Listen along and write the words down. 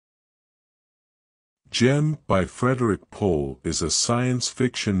Gem by Frederik Pohl is a science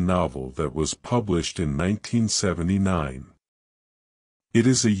fiction novel that was published in 1979. It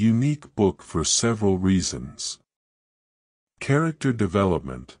is a unique book for several reasons. Character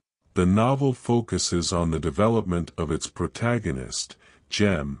development. The novel focuses on the development of its protagonist,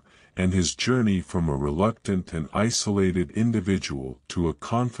 Gem, and his journey from a reluctant and isolated individual to a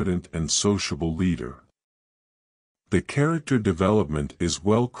confident and sociable leader. The character development is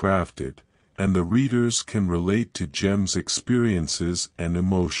well crafted, and the readers can relate to Gem's experiences and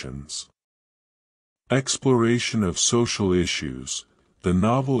emotions. Exploration of social issues. The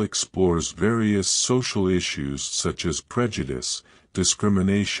novel explores various social issues such as prejudice,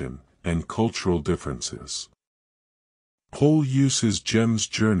 discrimination, and cultural differences. Pohl uses Gem's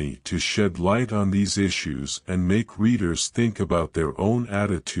journey to shed light on these issues and make readers think about their own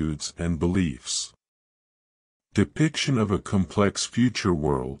attitudes and beliefs. Depiction of a complex future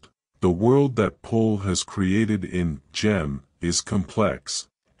world. The world that Pohl has created in Gem is complex,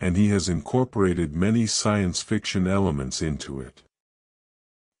 and he has incorporated many science fiction elements into it.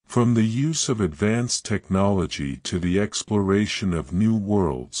 From the use of advanced technology to the exploration of new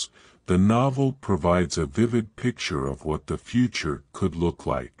worlds, the novel provides a vivid picture of what the future could look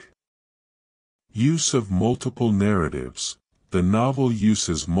like. Use of multiple narratives. The novel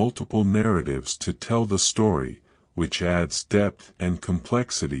uses multiple narratives to tell the story, which adds depth and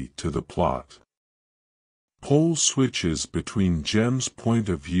complexity to the plot. Pohl switches between Gem's point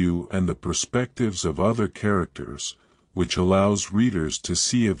of view and the perspectives of other characters, which allows readers to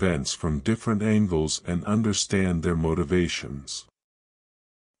see events from different angles and understand their motivations.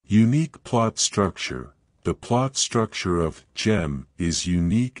 Unique plot structure. The plot structure of Gem is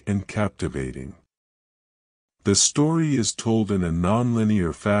unique and captivating. The story is told in a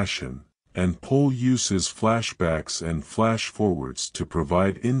nonlinear fashion, and Pohl uses flashbacks and flash-forwards to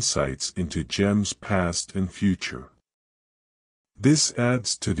provide insights into Gem's past and future. This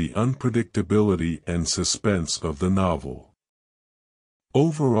adds to the unpredictability and suspense of the novel.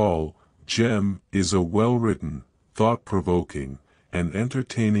 Overall, Gem is a well-written, thought-provoking, and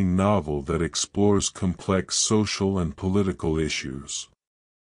entertaining novel that explores complex social and political issues.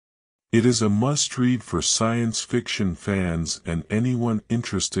 It is a must-read for science fiction fans and anyone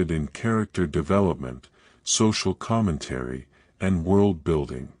interested in character development, social commentary, and world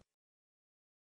building.